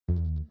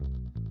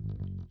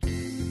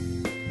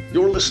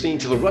You're listening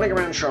to the Running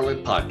Around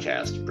Charlotte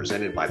podcast,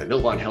 presented by the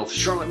Novant Health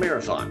Charlotte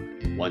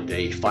Marathon. 1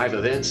 day, 5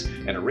 events,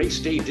 and a race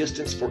day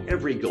distance for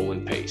every goal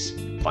and pace.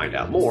 Find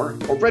out more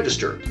or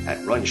register at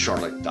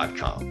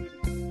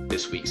runcharlotte.com.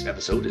 This week's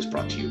episode is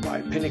brought to you by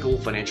Pinnacle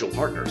Financial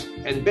Partners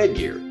and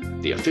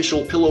Bedgear, the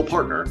official pillow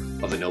partner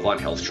of the Novant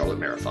Health Charlotte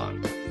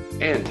Marathon.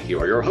 And here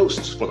are your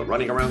hosts for the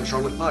Running Around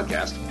Charlotte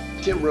podcast,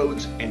 Tim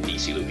Rhodes and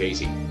DC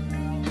Lucchese.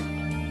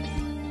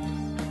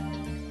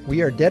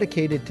 We are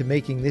dedicated to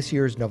making this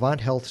year's Novant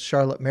Health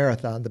Charlotte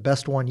Marathon the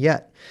best one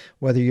yet.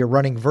 Whether you're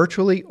running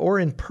virtually or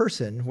in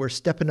person, we're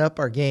stepping up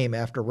our game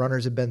after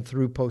runners have been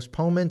through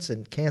postponements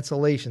and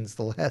cancellations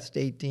the last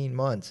 18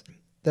 months.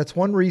 That's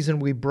one reason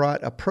we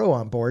brought a pro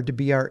on board to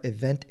be our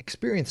event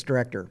experience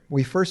director.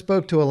 We first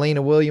spoke to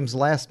Elena Williams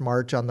last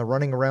March on the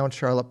Running Around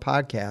Charlotte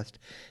podcast,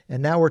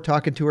 and now we're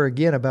talking to her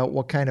again about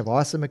what kind of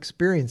awesome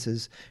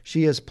experiences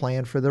she has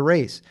planned for the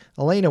race.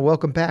 Elena,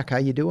 welcome back. How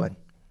you doing?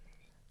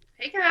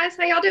 Hey guys,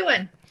 how y'all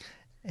doing?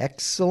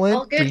 Excellent.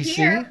 All good DC?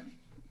 here.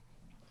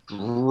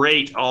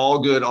 Great. All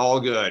good. All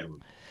good.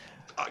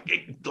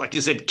 Like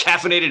you said,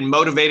 caffeinated,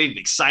 motivated, and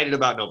excited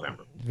about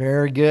November.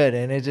 Very good.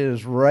 And it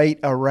is right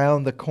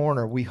around the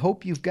corner. We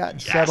hope you've gotten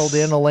settled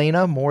in,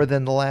 Elena, more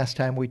than the last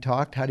time we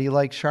talked. How do you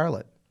like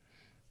Charlotte?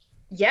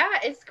 Yeah,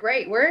 it's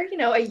great. We're,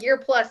 a year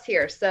plus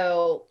here.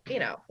 So,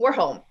 we're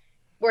home.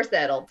 We're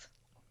settled.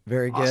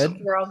 Very Awesome.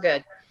 good. We're all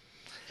good.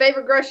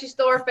 Favorite grocery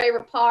store,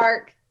 favorite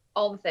park,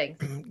 all the things.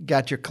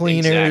 Got your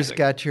cleaners, Exactly.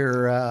 got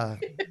your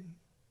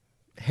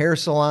hair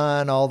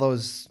salon, all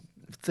those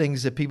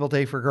things that people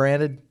take for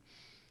granted.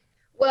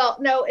 Well,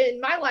 no,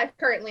 in my life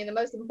currently, the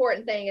most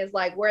important thing is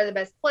like where the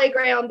best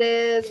playground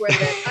is, where the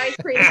best ice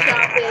cream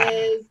shop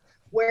is,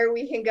 where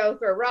we can go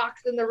throw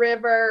rocks in the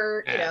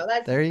river. Yeah.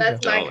 That's my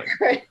Totally.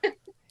 current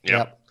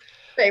Yep.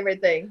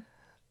 favorite thing.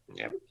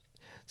 Yep.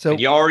 So And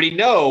you already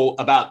know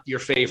about your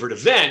favorite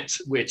event,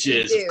 which We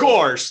is, do. of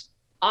course,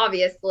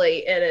 Obviously,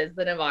 it is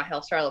the Novant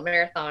Health Charlotte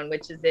Marathon,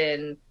 which is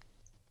in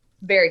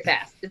very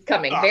fast. It's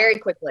coming Ah. very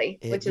quickly,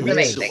 It which is is.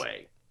 weeks amazing.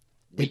 away.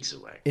 Weeks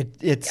away. it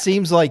Yeah.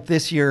 seems like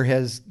this year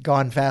has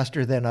gone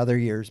faster than other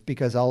years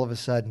because all of a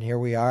sudden here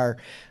we are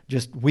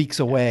just weeks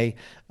away.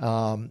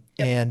 And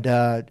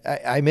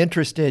I'm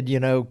interested,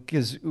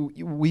 because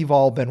we've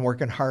all been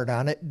working hard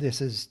on it. This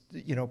is,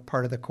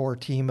 part of the core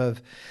team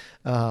of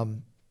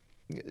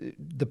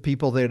the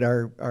people that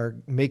are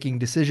making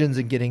decisions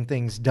and getting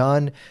things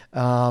done.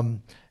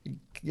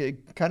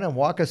 Kind of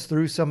walk us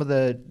through some of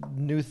the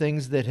new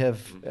things that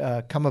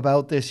have come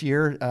about this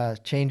year,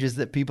 changes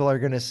that people are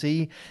going to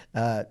see,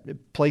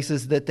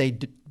 places that they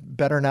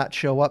better not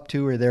show up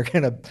to, or they're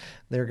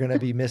gonna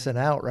be missing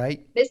out,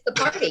 right? Miss the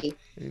party.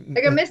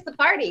 They're gonna miss the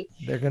party.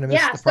 They're gonna miss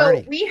Yeah. the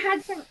party. So we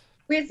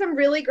had some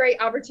really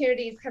great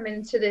opportunities come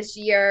into this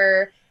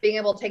year, being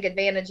able to take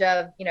advantage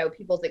of,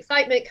 people's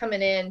excitement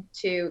coming in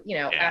to,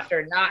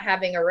 after not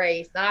having a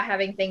race, not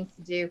having things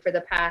to do for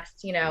the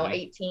past,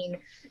 18,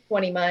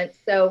 20 months.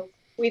 So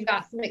we've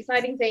got some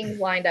exciting things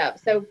lined up.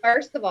 So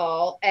first of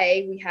all,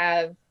 we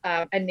have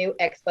a new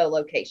expo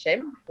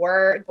location.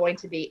 We're going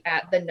to be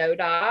at the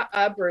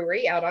Noda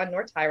Brewery out on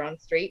North Tyrone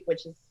Street,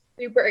 which is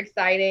super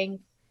exciting.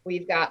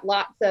 We've got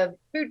lots of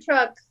food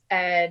trucks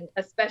and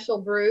a special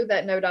brew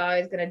that Noda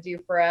is going to do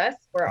for us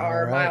for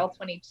our All right. Mile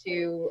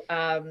 22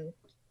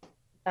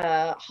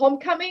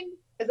 homecoming.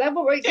 Is that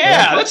what we're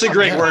Yeah, that's a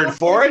great word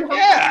for it.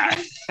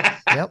 Yeah.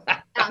 Yep.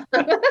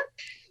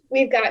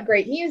 We've got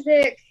great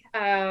music,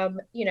 all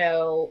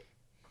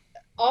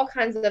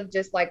kinds of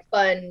just like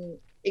fun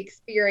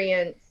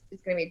experience.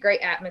 It's going to be a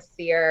great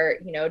atmosphere,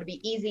 to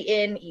be easy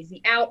in,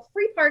 easy out,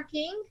 free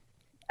parking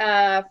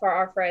for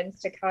our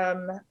friends to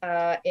come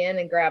in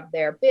and grab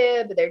their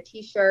bib, their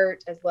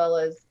t-shirt, as well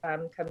as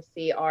come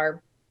see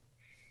our,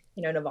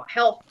 Novant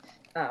Health,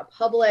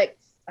 Publix,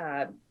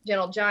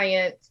 Gentle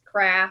Giant,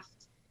 Kraft.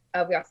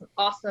 We got some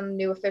awesome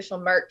new official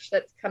merch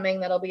that's coming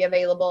that'll be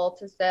available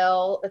to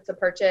sell, to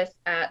purchase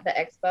at the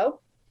expo.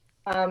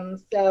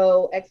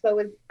 So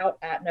expo is out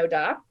at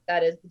Noda.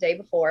 That is the day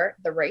before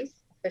the race,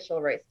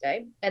 official race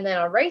day. And then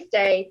on race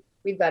day,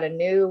 we've got a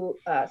new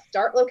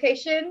start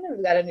location.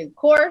 We've got a new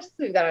course.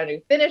 We've got a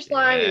new finish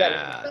line. We've got a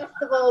new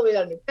festival. We've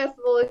got a new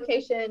festival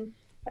location.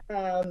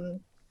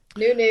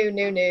 New,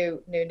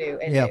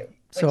 and Yeah. new.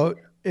 So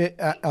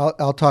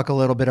I'll talk a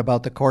little bit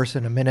about the course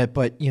in a minute,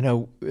 but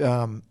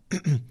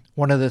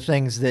one of the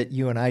things that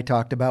you and I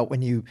talked about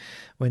when you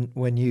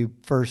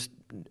first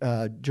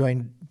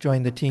joined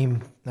the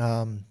team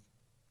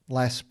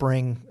last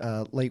spring,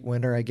 late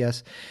winter, I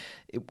guess,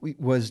 it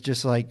was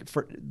just like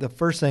the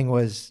first thing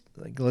was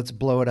like, let's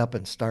blow it up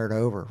and start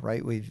over,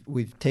 right?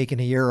 We've taken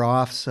a year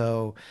off,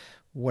 so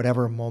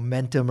whatever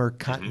momentum or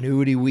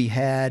continuity we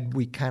had,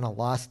 we kind of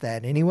lost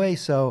that anyway.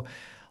 So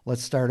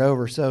let's start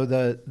over. So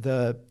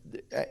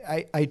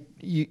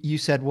you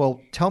said, well,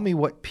 tell me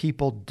what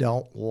people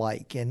don't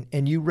like.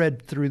 And you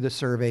read through the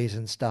surveys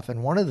and stuff.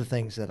 And one of the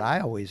things that I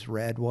always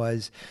read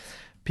was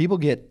people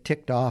get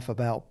ticked off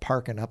about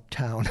parking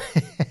uptown.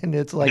 And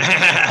it's like,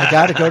 I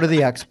got to go to the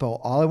expo.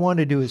 All I want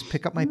to do is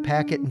pick up my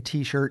packet and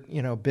t-shirt,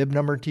 bib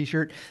number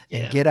t-shirt,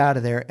 and get out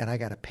of there. And I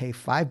got to pay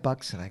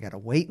 $5 and I got to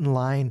wait in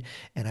line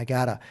and I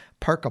got to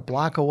park a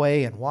block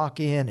away and walk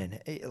in. And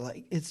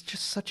it's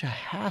just such a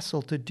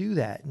hassle to do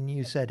that. And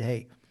you said,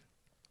 hey,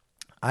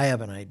 I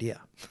have an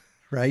idea,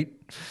 right?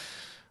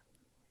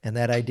 And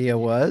that idea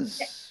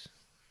was?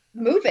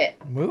 Move it.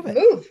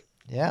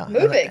 Yeah.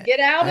 Move it. Get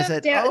out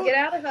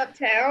of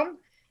uptown.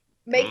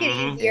 Make it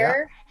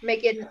easier. Yeah.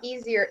 Make it an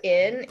easier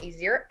in,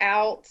 easier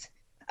out.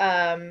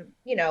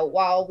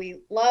 While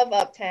we love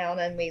uptown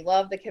and we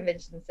love the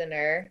convention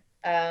center,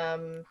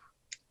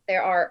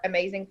 there are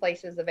amazing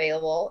places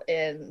available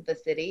in the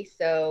city.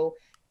 So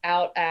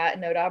out at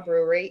Noda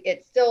Brewery,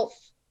 it's still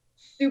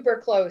super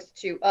close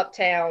to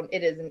uptown.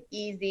 It is an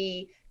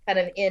easy kind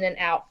of in and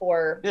out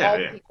for all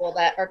the people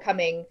that are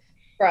coming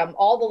from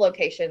all the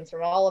locations,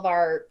 from all of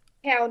our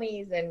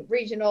counties and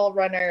regional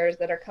runners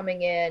that are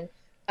coming in.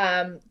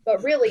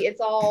 But really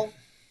it's also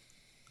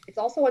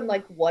on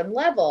like one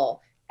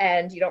level,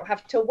 and you don't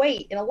have to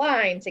wait in a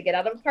line to get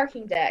out of a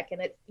parking deck,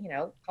 and it's,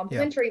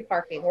 complimentary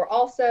parking. We're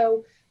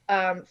also,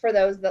 for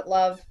those that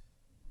love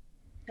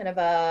kind of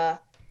a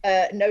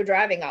no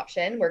driving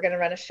option, we're going to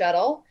run a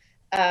shuttle,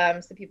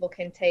 so people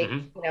can take,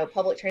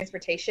 public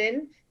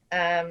transportation,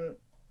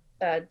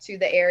 to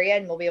the area,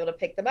 and we'll be able to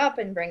pick them up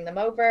and bring them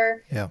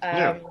over.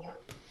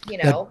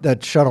 That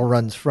shuttle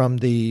runs from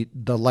the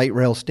light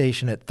rail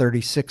station at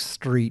 36th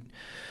Street.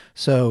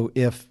 So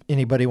if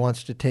anybody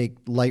wants to take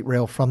light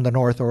rail from the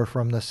north or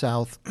from the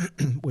south,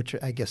 which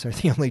I guess are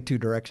the only two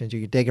directions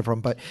you can take it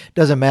from, but it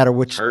doesn't matter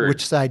which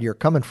side you're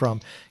coming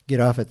from, get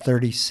off at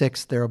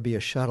 36th. There'll be a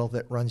shuttle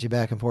that runs you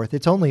back and forth.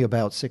 It's only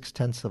about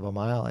 0.6 of a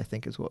mile, I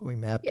think is what we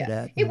mapped it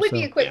at. It would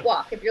be a quick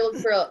walk if you're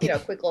looking for a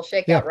quick little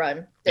shakeout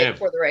run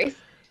before the race.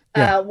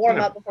 Warm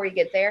up before you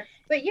get there.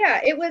 But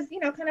it was,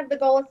 kind of the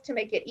goal is to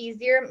make it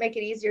easier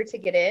to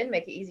get in,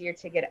 make it easier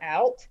to get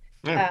out.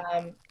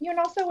 And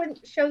also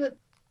show that,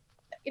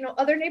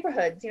 other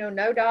neighborhoods,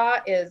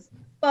 Noda is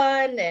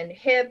fun and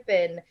hip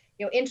and,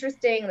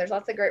 interesting. There's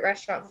lots of great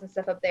restaurants and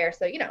stuff up there.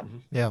 So, a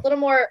little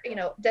more,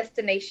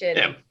 destination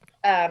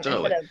instead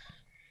of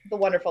the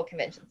wonderful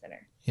convention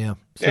center. Yeah.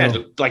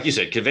 So, like you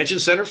said, convention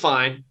center,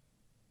 fine.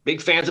 Big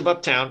fans of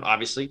uptown,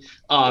 obviously.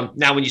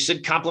 Now, when you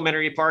said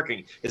complimentary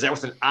parking, is that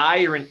with an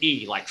I or an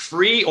E, like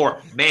free, or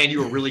man,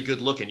 you were really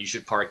good looking, you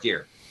should park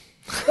here?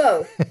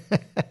 Both.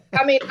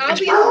 I mean, I'll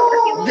be in the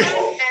parking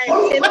lot,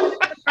 and Tim is in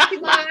the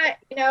parking lot.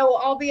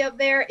 I'll be up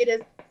there. It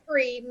is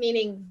free,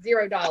 meaning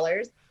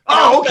 $0.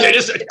 Oh, okay.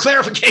 Just a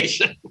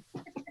clarification.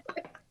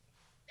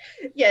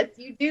 Yes,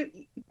 you do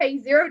pay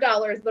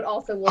 $0, but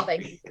also we'll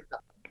thank you.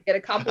 Get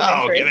a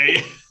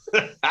complimentary.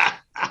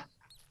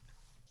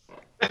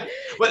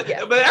 But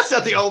that's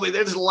not the only.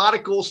 There's a lot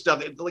of cool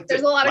stuff.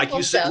 There's a lot of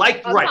cool stuff.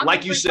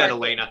 Like you said,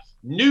 Elena.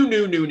 New.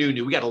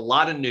 We got a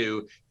lot of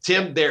new.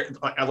 Tim, there,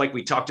 like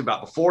we talked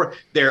about before,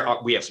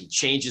 we have some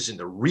changes in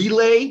the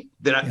relay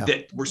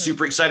that we're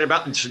super excited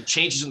about, and some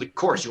changes in the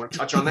course. You want to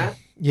touch on that?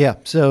 Yeah.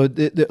 So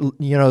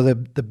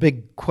the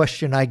big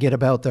question I get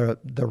about the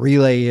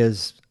relay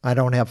is, I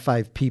don't have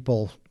 5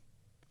 people.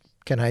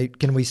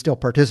 Can we still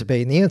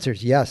participate? And the answer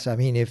is yes. I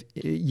mean, if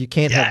you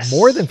can't have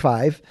more than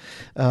 5,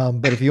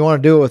 but if you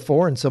want to do it with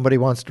 4 and somebody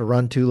wants to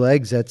run 2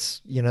 legs,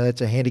 that's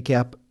a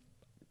handicap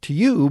to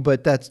you,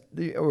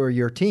 or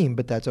your team,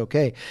 but that's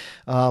okay.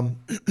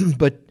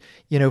 But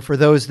for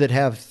those that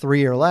have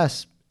 3 or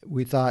less,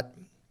 we thought,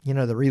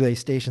 the relay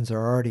stations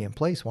are already in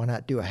place. Why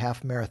not do a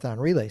half marathon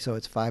relay? So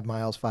it's 5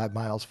 miles,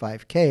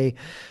 5K.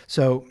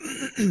 So,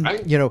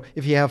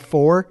 if you have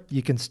 4,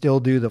 you can still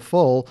do the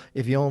full.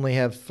 If you only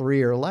have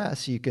 3 or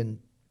less, you can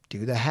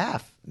do the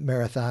half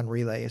marathon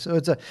relay. So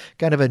it's a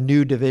kind of a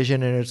new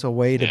division, and it's a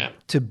way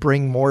to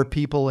bring more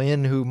people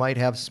in who might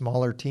have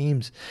smaller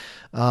teams.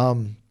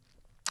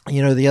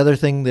 The other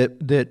thing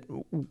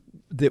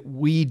that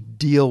we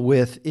deal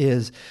with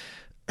is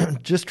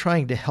just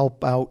trying to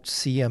help out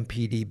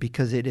CMPD,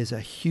 because it is a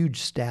huge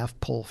staff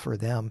pull for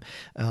them.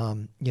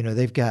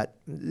 They've got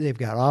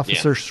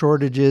officer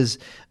shortages.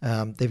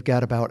 They've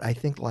got about, I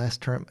think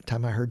last time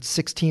I heard,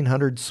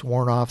 1,600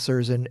 sworn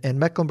officers, and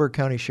Mecklenburg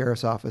County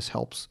Sheriff's Office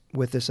helps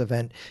with this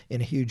event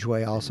in a huge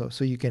way also.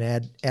 So you can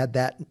add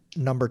that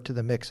number to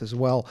the mix as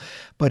well.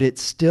 But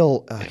it's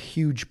still a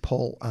huge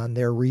pull on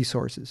their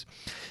resources.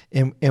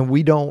 And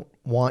we don't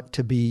want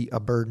to be a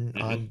burden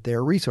on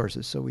their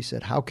resources. So we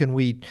said, how can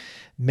we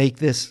make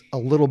this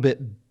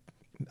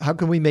how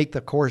can we make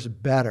the course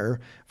better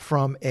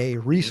from a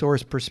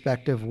resource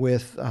perspective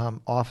with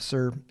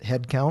officer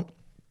headcount?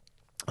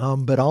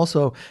 But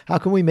also, how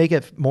can we make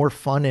it more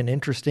fun and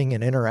interesting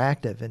and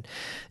interactive?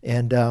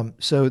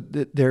 So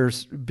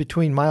there's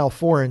between mile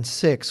 4 and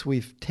 6,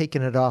 we've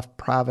taken it off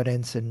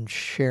Providence and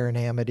Sharon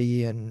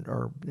Amity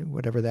or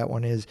whatever that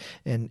one is,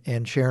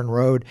 and Sharon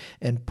Road,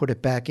 and put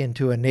it back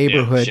into a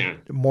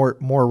neighborhood,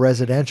 more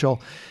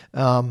residential.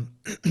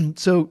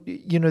 So,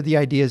 the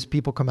idea is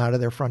people come out of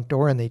their front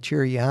door and they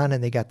cheer you on,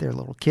 and they got their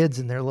little kids,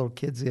 and their little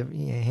kids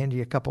hand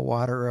you a cup of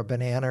water or a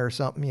banana or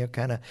something,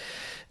 kind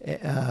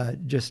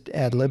of just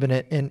ad-libbing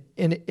it. And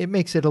it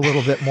makes it a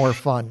little bit more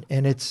fun.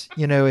 And it's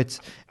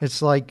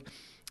like,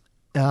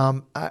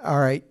 all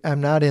right,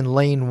 I'm not in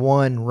lane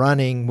 1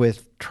 running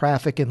with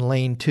traffic in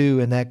lane 2,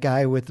 and that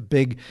guy with the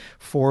big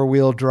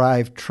 4-wheel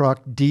drive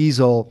truck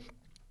diesel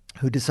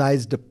who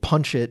decides to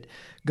punch it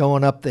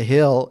going up the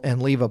hill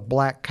and leave a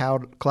black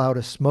cloud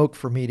of smoke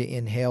for me to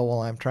inhale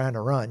while I'm trying to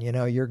run.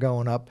 You're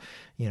going up,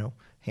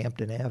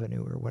 Hampton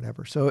Avenue or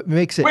whatever. So it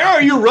makes it. Where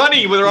are you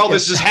running when all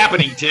this is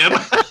happening, Tim?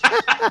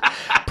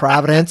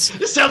 Providence.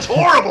 This sounds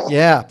horrible.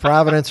 Yeah,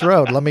 Providence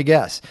Road. Let me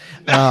guess.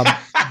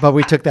 But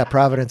we took that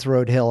Providence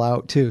Road hill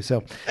out too.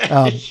 So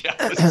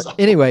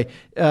anyway,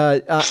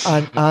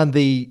 on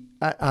the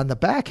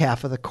back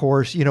half of the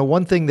course,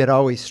 one thing that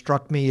always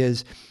struck me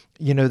is,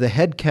 the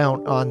head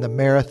count on the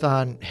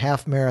marathon,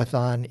 half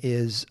marathon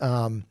is,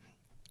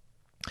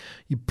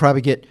 you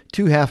probably get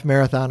 2 half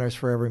marathoners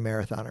for every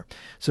marathoner.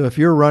 So if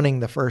you're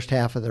running the first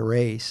half of the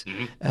race,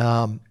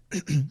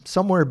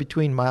 somewhere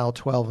between mile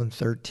 12 and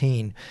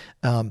 13,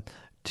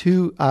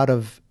 2 out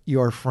of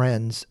your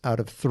friends out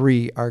of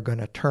 3 are going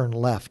to turn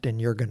left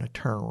and you're going to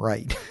turn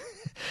right.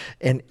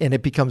 And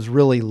it becomes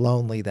really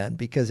lonely then,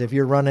 because if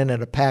you're running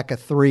in a pack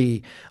of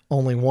 3,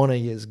 only one of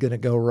you is going to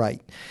go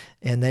right.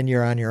 And then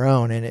you're on your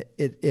own. And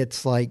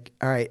it's like,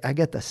 all right, I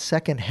get the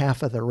second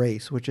half of the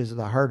race, which is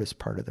the hardest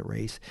part of the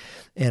race.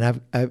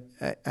 And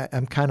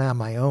I'm kind of on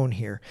my own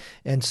here.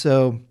 And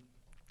so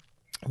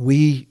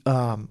we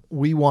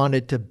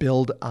wanted to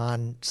build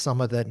on some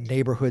of the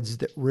neighborhoods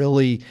that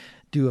really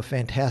do a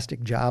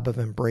fantastic job of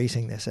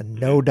embracing this. And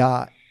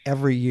NODA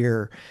every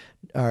year,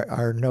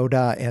 our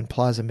NODA and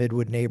Plaza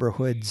Midwood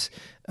neighborhoods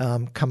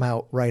come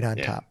out right on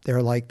top.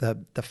 They're like the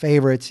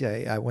favorites.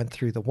 I went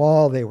through the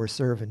wall. They were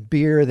serving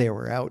beer. They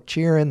were out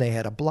cheering. They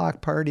had a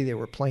block party. They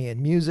were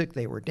playing music.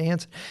 They were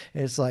dancing.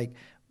 And it's like,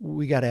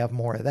 we got to have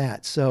more of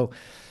that. So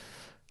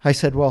I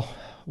said, well,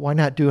 why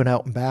not do an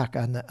out and back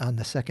on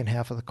the second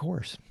half of the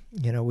course?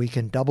 We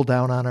can double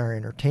down on our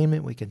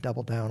entertainment. We can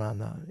double down on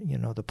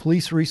the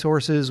police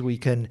resources. We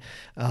can,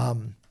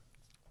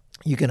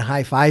 you can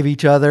high five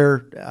each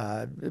other,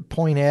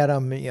 point at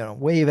them,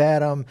 wave at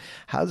them.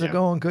 How's it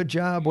going? Good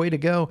job. Way to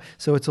go.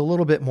 So it's a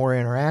little bit more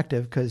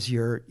interactive, because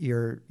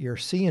you're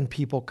seeing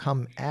people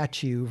come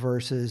at you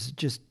versus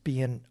just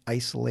being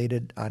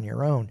isolated on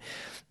your own.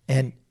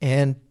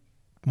 And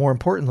more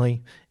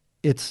importantly,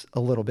 it's a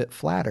little bit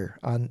flatter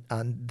on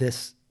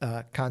this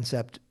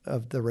concept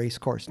of the race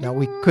course. Now,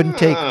 we couldn't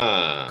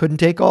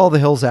take all the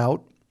hills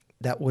out.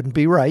 That wouldn't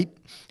be right.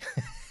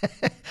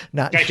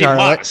 Not in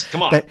Charlotte.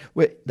 Come on.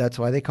 That's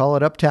why they call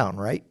it Uptown,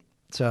 right?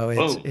 So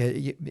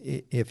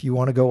if you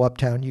want to go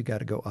uptown, you got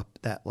to go up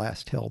that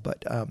last hill.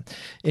 But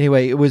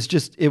anyway, it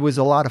was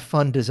a lot of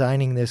fun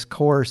designing this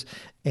course.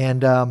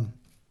 And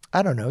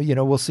I don't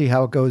know, we'll see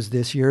how it goes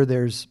this year.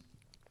 There's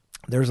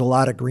a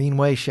lot of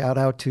greenway. Shout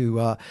out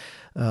to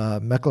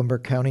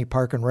Mecklenburg County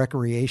Park and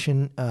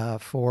Recreation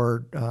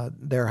for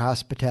their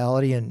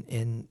hospitality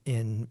in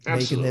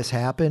making this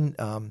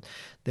happen.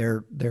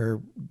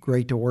 They're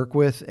great to work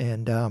with,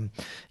 and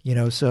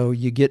so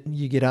you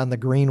get on the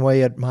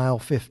greenway at mile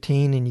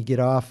 15 and you get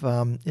off.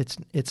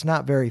 It's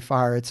not very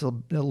far. It's a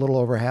little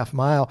over a half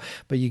mile,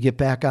 but you get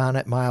back on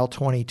at mile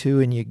 22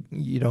 and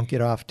you don't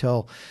get off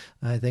till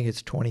I think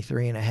it's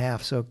 23 and a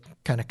half. So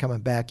kind of coming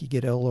back, you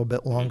get a little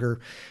bit longer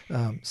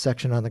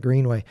section on the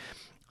greenway.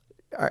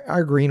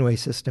 Our greenway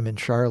system in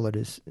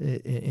Charlotte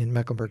in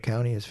Mecklenburg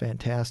County is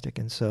fantastic,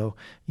 and so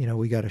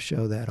we got to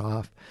show that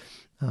off.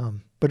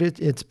 But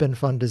it's been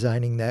fun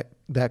designing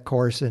that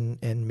course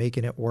and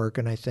making it work,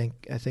 and I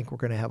think we're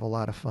going to have a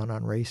lot of fun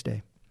on race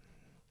day.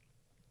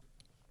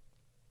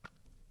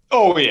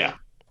 Oh yeah,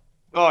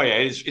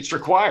 it's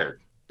required.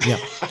 Yeah,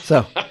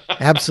 so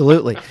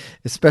absolutely,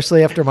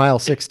 especially after mile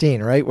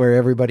 16, right, where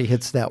everybody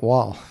hits that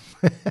wall.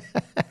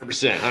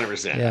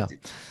 100%. Yeah.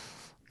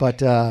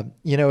 But I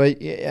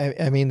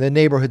mean, the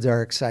neighborhoods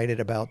are excited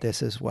about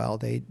this as well.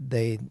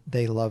 They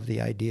love the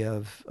idea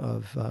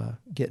of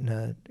getting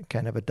a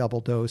kind of a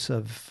double dose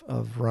of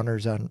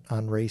runners on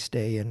race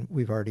day, and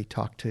we've already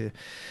talked to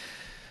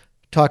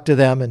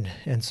them,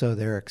 and so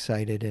they're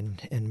excited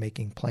and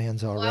making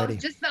plans already. Well, I was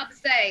just about to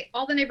say,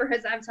 all the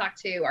neighborhoods I've talked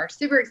to are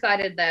super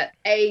excited that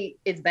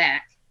it's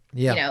back.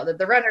 Yeah. That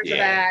the runners are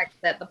back,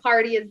 that the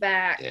party is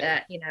back,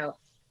 that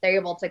they're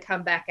able to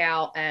come back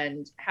out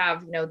and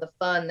have, the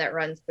fun that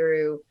runs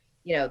through,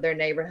 their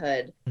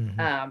neighborhood.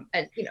 Mm-hmm.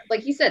 And,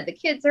 like you said, the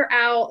kids are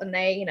out and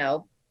they,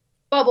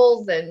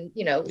 bubbles and,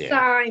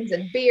 signs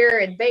and beer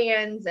and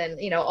bands and,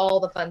 all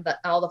the fun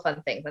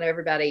things. I know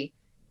everybody,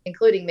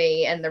 including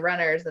me and the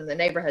runners and the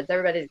neighborhoods,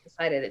 everybody's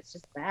excited. It's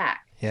just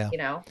back. Yeah.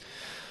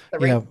 The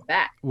race is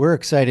back. We're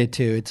excited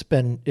too.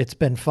 It's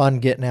been fun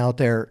getting out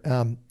there.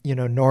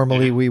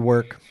 Normally we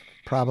work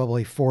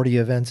probably 40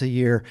 events a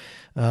year.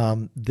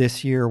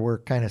 This year we're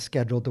kind of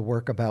scheduled to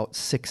work about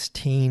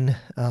 16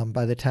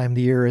 by the time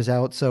the year is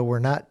out. So we're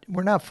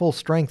not full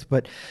strength,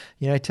 but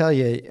I tell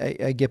you,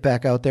 I get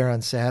back out there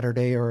on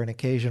Saturday or an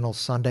occasional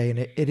Sunday, and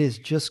it is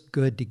just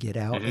good to get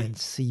out and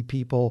see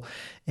people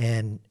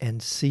and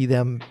see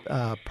them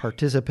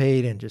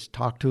participate and just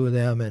talk to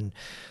them and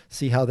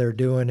see how they're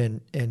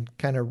doing and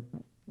kind of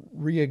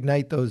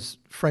reignite those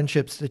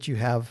friendships that you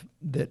have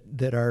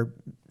that are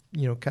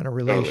kind of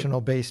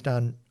relational based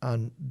on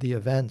the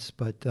events.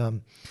 But,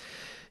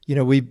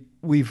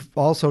 we've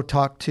also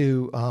talked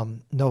to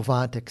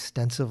Novant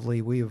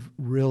extensively. We've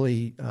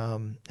really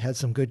had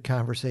some good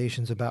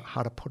conversations about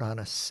how to put on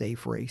a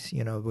safe race,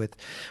 with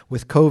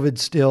COVID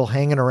still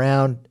hanging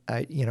around.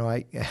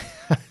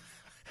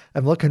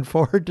 I'm looking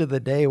forward to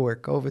the day where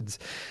COVID's,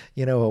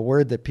 a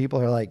word that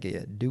people are like,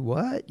 do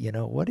what?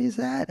 What is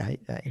that? I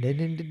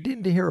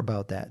didn't hear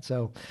about that.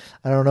 So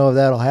I don't know if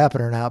that'll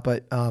happen or not,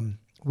 but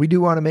we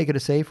do want to make it a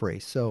safe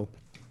race. So,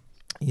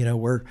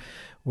 we're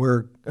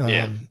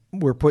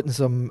putting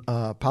some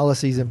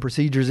policies and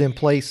procedures in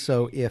place.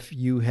 So if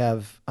you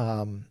have,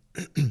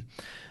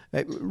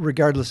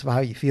 regardless of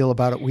how you feel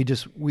about it,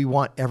 we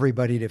want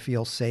everybody to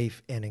feel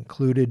safe and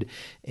included.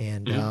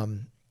 And,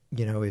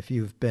 if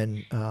you've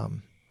been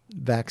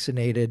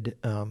vaccinated,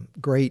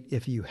 great.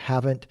 If you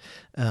haven't,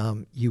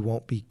 you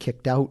won't be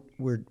kicked out.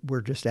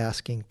 We're just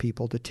asking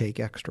people to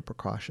take extra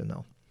precaution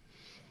though.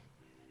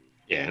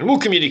 Yeah, and we'll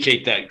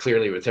communicate that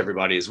clearly with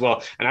everybody as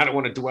well. And I don't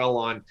want to dwell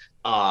on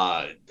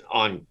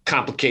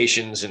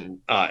complications and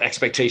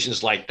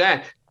expectations like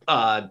that.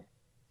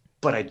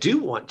 But I do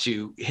want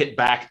to hit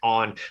back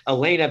on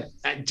Elena.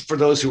 For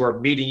those who are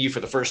meeting you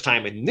for the first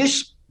time in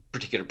this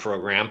particular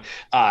program,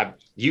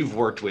 you've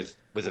worked with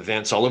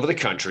events all over the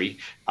country,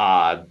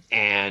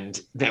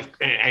 and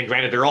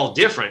granted they're all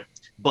different,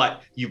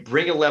 but you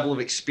bring a level of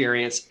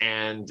experience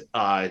and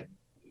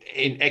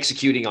in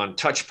executing on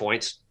touch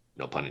points,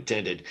 no pun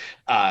intended,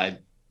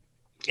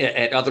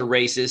 at other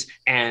races.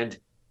 And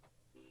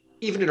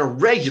even in a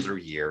regular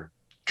year,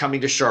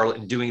 coming to Charlotte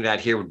and doing that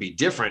here would be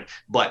different,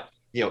 but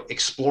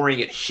exploring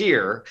it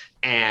here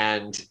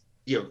and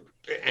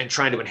and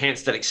trying to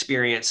enhance that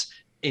experience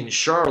in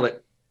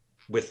Charlotte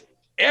with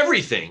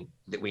everything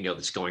that we know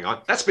that's going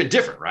on, that's been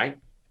different, right?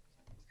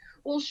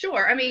 Well,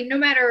 sure. I mean, no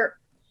matter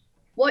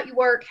what you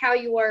work, how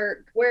you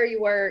work, where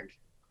you work,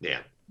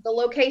 the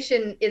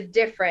location is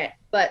different,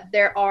 but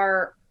there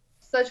are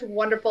such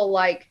wonderful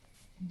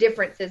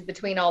differences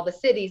between all the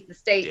cities, the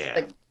states,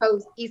 the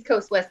coast, East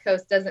Coast, West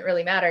Coast, doesn't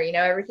really matter.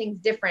 Everything's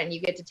different. You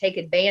get to take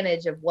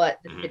advantage of what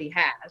the city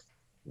has,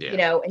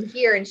 and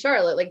here in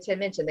Charlotte, like Tim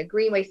mentioned, the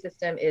Greenway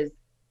system is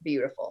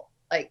beautiful.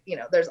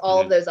 There's all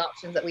of those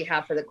options that we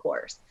have for the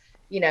course.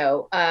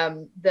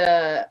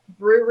 The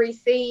brewery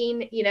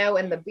scene,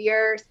 and the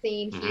beer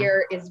scene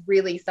here is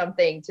really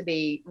something to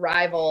be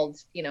rivaled,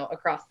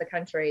 across the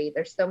country.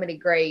 There's so many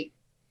great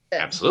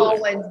small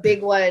ones,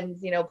 big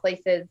ones,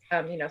 places,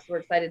 so we're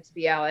excited to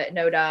be out at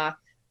NODA,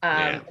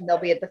 and they'll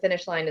be at the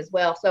finish line as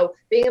well. So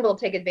being able to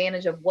take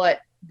advantage of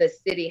what the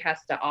city has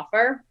to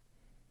offer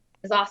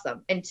is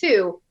awesome. And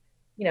two,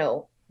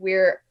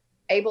 we're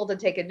able to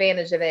take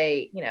advantage of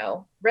a,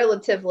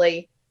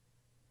 relatively,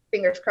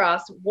 fingers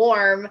crossed,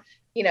 warm,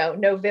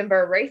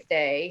 November race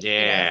day.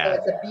 So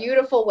it's a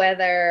beautiful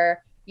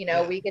weather,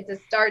 we get to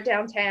start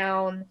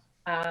downtown,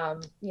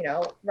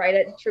 right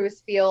at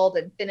Truist Field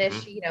and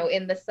finish,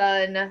 in the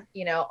sun,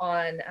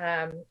 on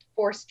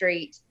 4th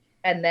Street,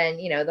 and then,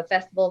 the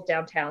festival's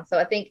downtown. So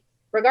I think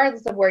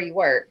regardless of where you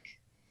work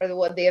or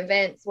the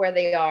events where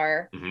they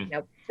are,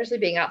 especially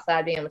being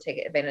outside, being able to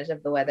take advantage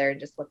of the weather and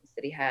just what the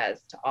city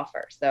has to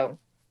offer. So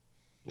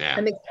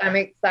I'm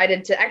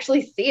excited to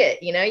actually see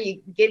it.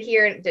 You get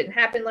here and it didn't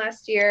happen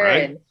last year.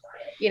 Right.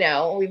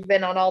 And, we've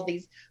been on all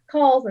these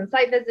calls and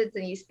site visits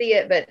and you see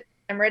it, but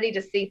I'm ready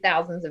to see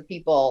thousands of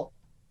people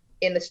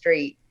in the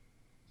street,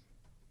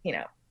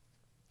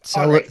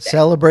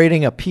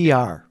 celebrating a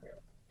PR.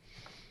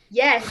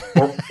 Yes.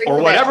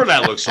 or whatever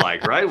that looks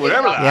like, right?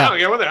 Whatever that, I don't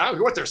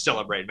care what they're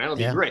celebrating, man. It'll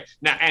be great.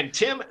 Now, and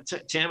Tim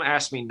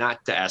asked me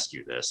not to ask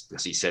you this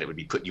because he said it would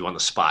be putting you on the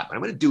spot, but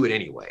I'm going to do it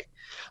anyway.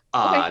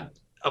 Okay.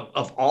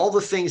 Of all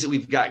the things that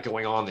we've got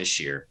going on this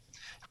year,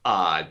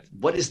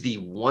 what is the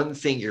one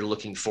thing you're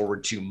looking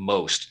forward to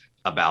most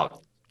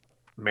about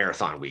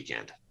Marathon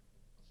Weekend?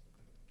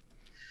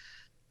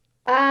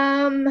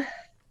 I'm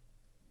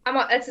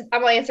gonna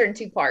answer in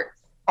two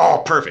parts.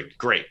 Oh, perfect.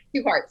 Great.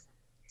 Two parts.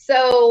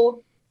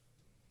 So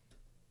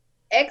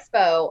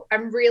Expo,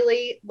 I'm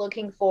really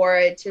looking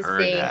forward to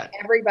seeing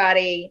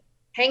everybody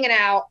hanging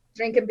out,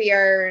 drinking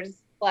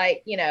beers,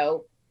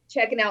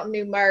 checking out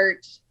new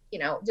merch,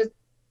 just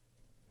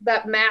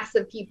that mass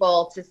of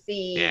people to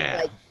see,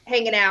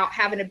 hanging out,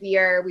 having a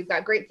beer. We've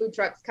got great food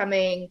trucks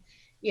coming,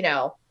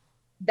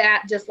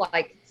 that just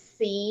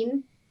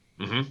scene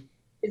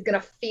is going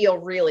to feel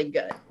really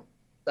good.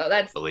 So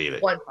that's Believe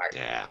it. one part.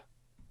 Yeah.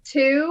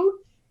 2,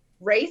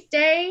 race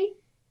day.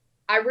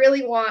 I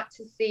really want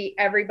to see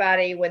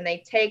everybody when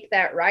they take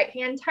that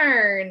right-hand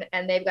turn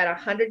and they've got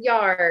 100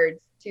 yards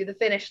to the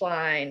finish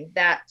line,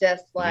 that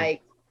just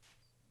like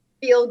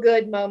feel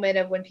good moment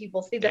of when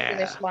people see the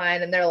finish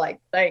line and they're like,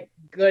 thank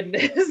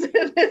goodness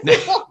this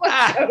is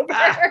almost over.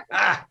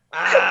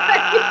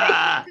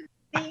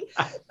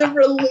 The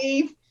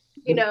relief,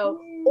 you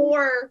know,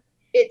 or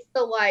it's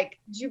the like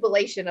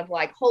jubilation of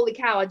like, holy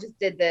cow, I just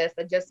did this,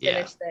 I just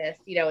finished this,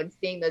 you know, and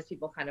seeing those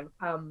people kind of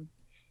come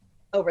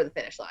over the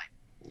finish line.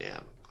 Yeah.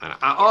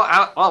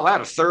 I'll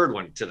add a third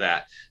one to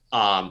that.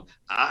 I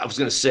was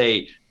going to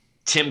say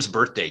Tim's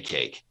birthday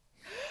cake.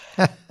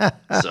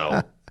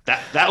 So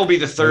that will be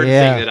the third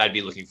thing that I'd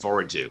be looking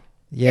forward to.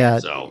 Yeah.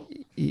 So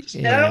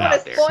and I don't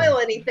want to spoil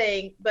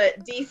anything, but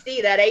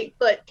DC, that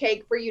 8-foot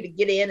cake for you to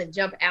get in and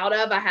jump out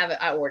of,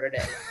 I ordered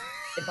it.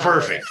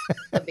 Perfect.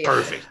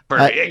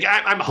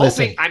 I'm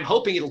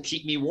hoping it'll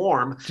keep me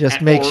warm.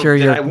 Just make sure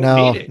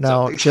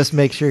just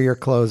make sure your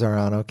clothes are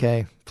on,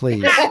 okay?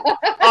 Please.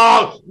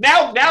 Oh,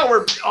 now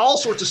we're all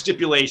sorts of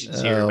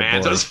stipulations here,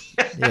 man.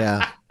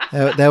 Yeah.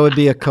 That would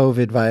be a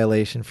COVID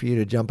violation for you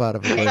to jump out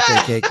of a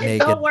birthday cake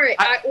naked. Don't worry.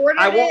 I ordered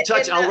it. I won't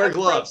touch. I'll wear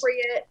gloves.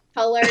 Appropriate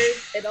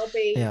colors. It'll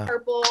be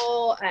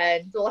purple,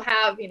 and we'll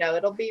have, you know,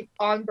 it'll be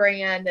on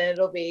brand, and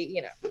it'll be,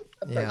 you know,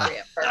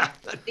 appropriate for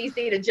DC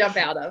to jump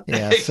out of.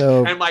 Yeah.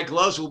 So and my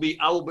gloves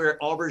I will wear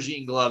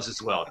aubergine gloves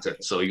as well,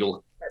 so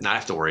you'll not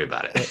have to worry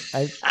about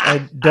it.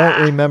 I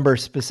don't remember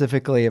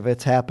specifically if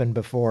it's happened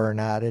before or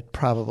not. It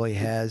probably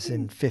has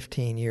in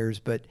 15 years,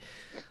 but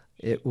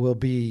it will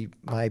be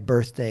my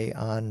birthday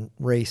on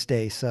race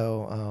day,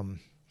 so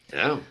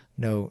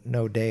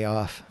no day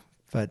off,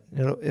 but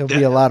it'll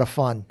be a lot of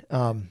fun.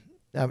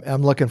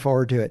 I'm looking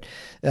forward to it.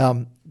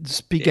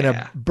 Speaking of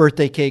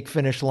birthday cake,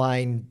 finish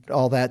line,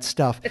 all that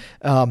stuff,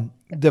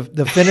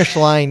 the finish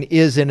line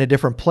is in a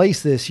different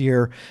place this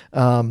year.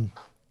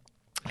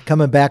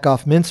 Coming back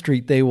off Mint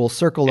Street, they will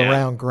circle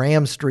around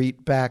Graham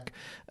Street back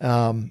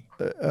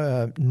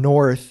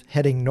north,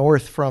 heading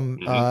north from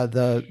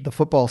the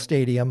football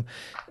stadium,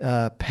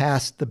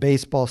 past the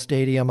baseball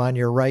stadium on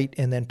your right,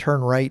 and then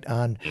turn right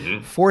on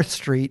 4th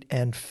Street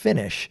and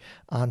finish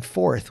on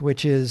 4th,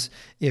 which is,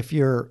 if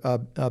you're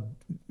a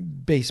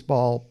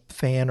baseball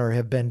fan or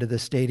have been to the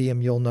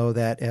stadium, you'll know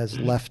that as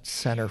left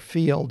center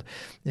field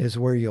is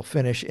where you'll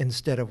finish,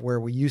 instead of where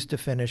we used to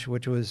finish,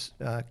 which was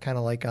kind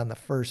of like on the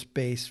first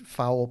base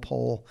foul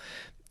pole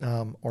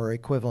or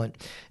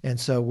equivalent. And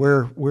so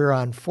we're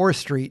on 4th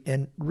Street,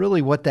 and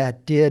really what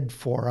that did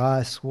for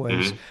us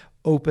was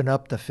open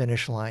up the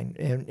finish line.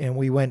 And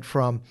we went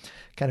from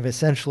kind of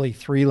essentially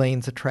 3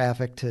 lanes of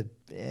traffic to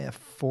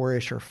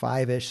 4-ish or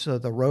 5-ish. So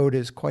the road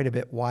is quite a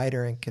bit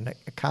wider and can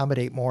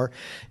accommodate more.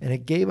 And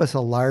it gave us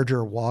a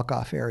larger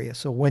walk-off area.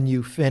 So when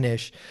you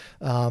finish,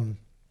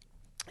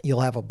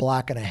 you'll have a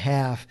block and a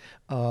half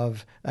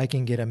of, I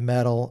can get a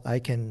medal, I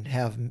can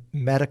have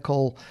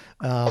medical,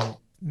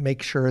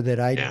 make sure that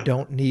I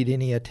don't need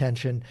any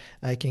attention.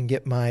 I can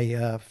get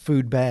my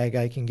food bag,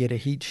 I can get a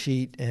heat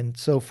sheet, and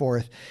so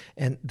forth.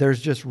 And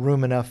there's just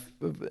room enough,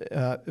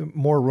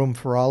 more room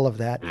for all of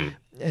that.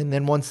 And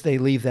then once they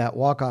leave that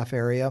walk-off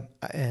area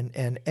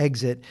and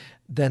exit,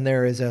 then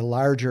there is a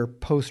larger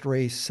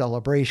post-race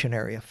celebration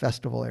area,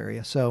 festival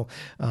area. So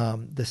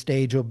the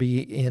stage will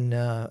be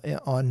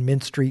on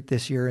Mint Street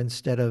this year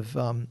instead of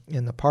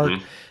in the park,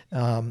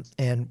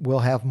 and we'll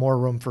have more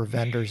room for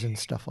vendors and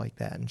stuff like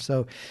that. And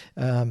so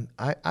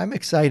I'm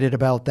excited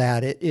about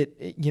that.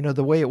 It you know,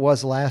 the way it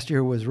was last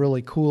year was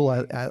really cool.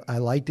 I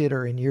liked it,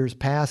 or in years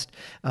past,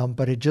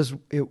 but it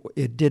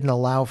didn't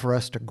allow for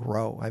us to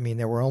grow. I mean,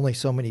 there were only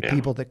so many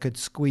people that could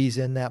squeeze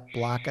in that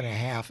block and a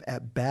half,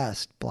 at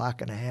best,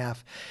 block and a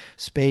half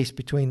space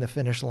between the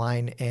finish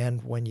line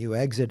and when you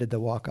exited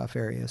the walk-off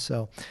area.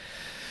 So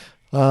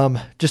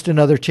just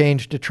another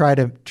change to try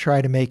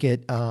to make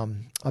it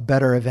a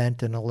better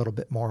event and a little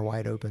bit more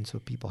wide open, so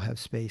people have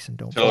space and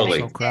don't feel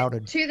so crowded.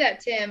 And to that,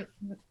 Tim,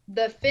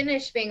 the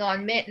finish being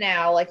on Mint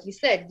now, like you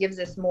said, gives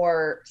us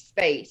more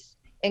space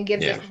and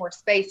gives us more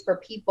space for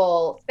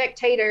people,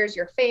 spectators,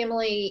 your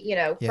family, you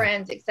know,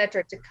 friends,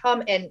 etc., to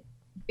come and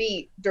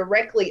be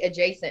directly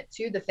adjacent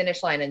to the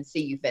finish line and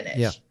see you finish.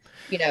 Yeah.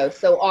 You know,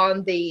 so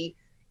on the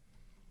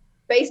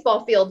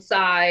baseball field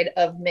side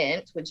of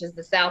Mint, which is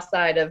the south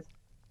side of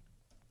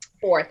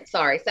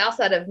south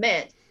side of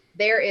Mint,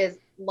 there is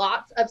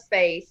lots of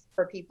space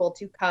for people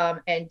to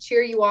come and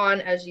cheer you on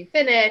as you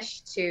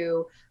finish,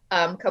 to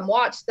come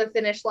watch the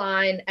finish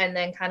line, and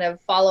then kind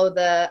of follow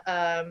the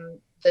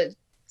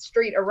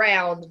street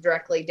around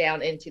directly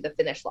down into the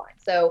finish line.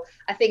 So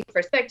I think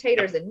for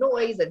spectators and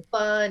noise and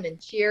fun and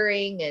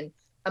cheering and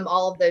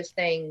all of those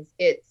things,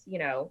 it's, you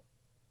know,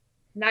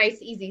 nice,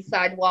 easy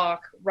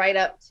sidewalk right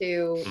up to,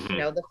 you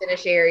know, the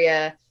finish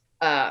area.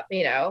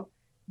 You know,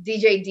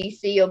 DJ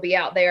DC will be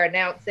out there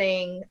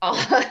announcing.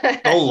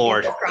 Oh,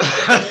 Lord.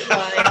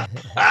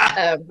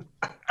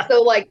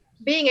 So, like,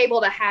 being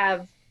able to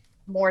have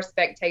more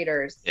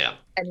spectators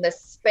and the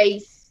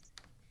space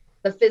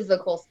the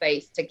physical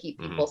space to keep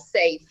people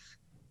safe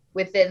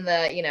within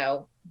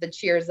the, the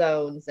cheer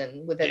zones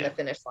and within the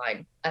finish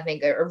line, I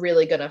think are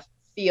really going to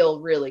feel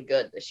really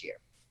good this year.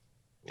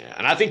 Yeah.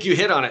 And I think you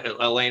hit on it,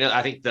 Elena.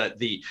 I think that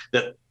the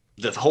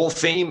whole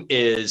theme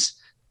is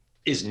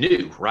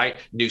new, right?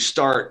 New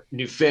start,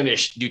 new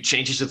finish, new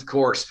changes to the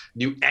course,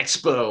 new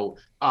expo,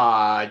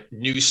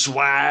 new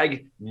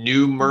swag,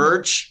 new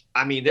merch.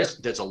 I mean,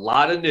 there's a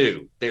lot of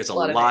new. There's a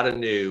lot of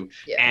new,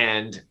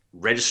 and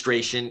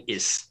registration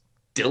is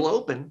still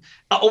open.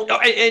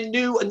 And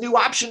new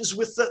options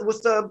with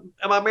the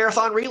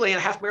marathon relay and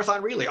half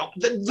marathon relay.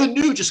 The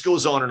new just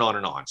goes on and on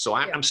and on. So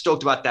I'm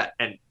stoked about that.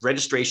 And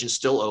registration's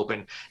still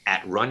open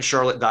at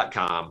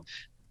runcharlotte.com.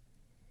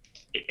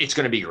 It's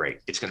going to be great.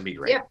 It's going to be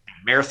great. Yeah.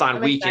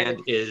 Marathon weekend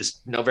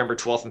is November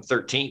 12th and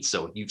 13th.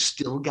 So you've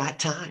still got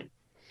time.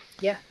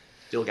 Yeah.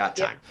 Still got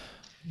time.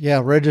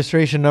 Yeah.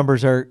 Registration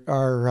numbers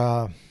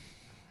are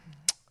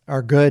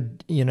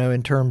good,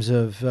 in terms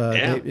of,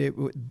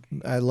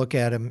 I look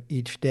at them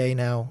each day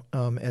now,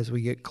 as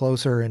we get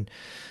closer, and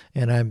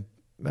I'm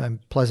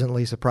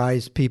pleasantly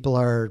surprised people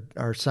are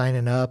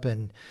signing up,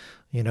 and,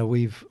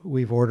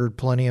 we've ordered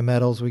plenty of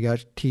medals. We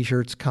got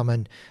t-shirts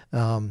coming.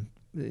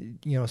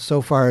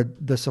 So far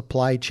the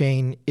supply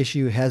chain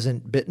issue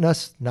hasn't bitten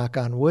us, knock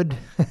on wood,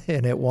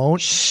 and it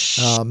won't.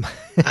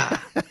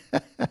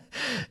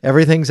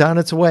 Everything's on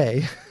its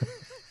way.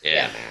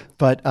 Yeah.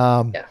 But,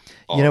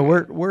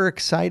 we're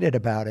excited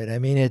about it. I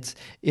mean, it's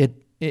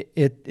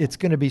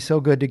going to be so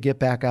good to get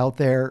back out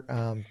there,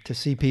 to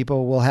see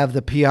people. We'll have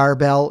the PR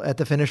bell at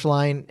the finish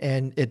line,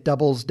 and it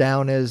doubles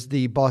down as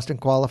the Boston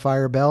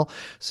qualifier bell.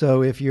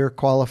 So if you're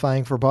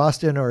qualifying for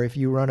Boston, or if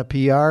you run a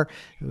PR,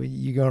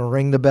 you're going to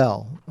ring the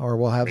bell, or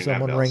we'll have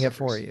someone ring it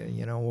for you.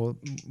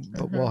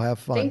 We'll have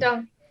fun. Ding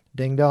dong.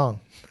 Ding dong.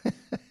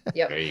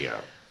 Yep.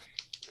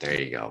 There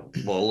you go.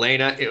 Well,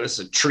 Elena, it was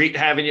a treat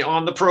having you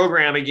on the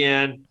program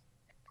again.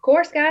 Of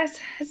course, guys.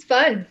 It's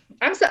fun.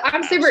 I'm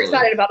super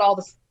excited about all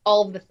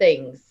of the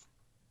things.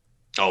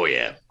 Oh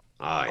yeah.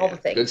 All the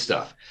things.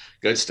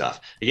 Good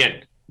stuff.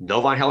 Again,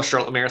 Novant Health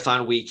Charlotte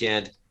Marathon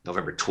weekend,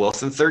 November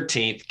 12th and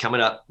 13th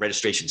coming up.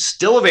 Registration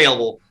still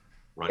available.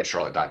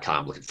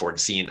 RunCharlotte.com. Looking forward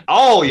to seeing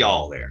all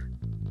y'all there.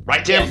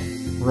 Right,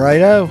 Tim?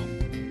 Righto.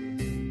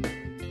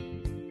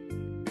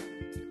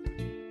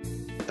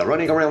 The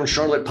Running Around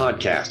Charlotte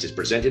podcast is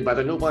presented by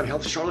the Novant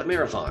Health Charlotte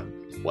Marathon.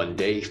 1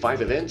 day,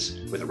 5 events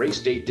with a race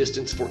day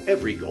distance for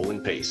every goal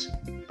and pace.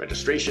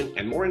 Registration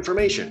and more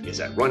information is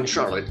at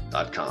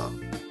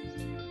runcharlotte.com.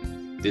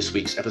 This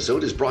week's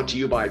episode is brought to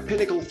you by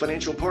Pinnacle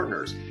Financial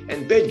Partners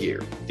and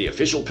Bedgear, the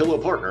official pillow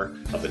partner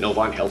of the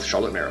Novant Health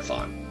Charlotte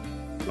Marathon.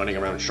 Running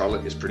Around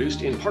Charlotte is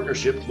produced in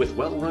partnership with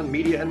Well Run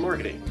Media and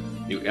Marketing.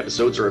 New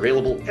episodes are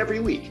available every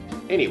week,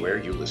 anywhere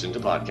you listen to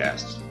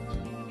podcasts.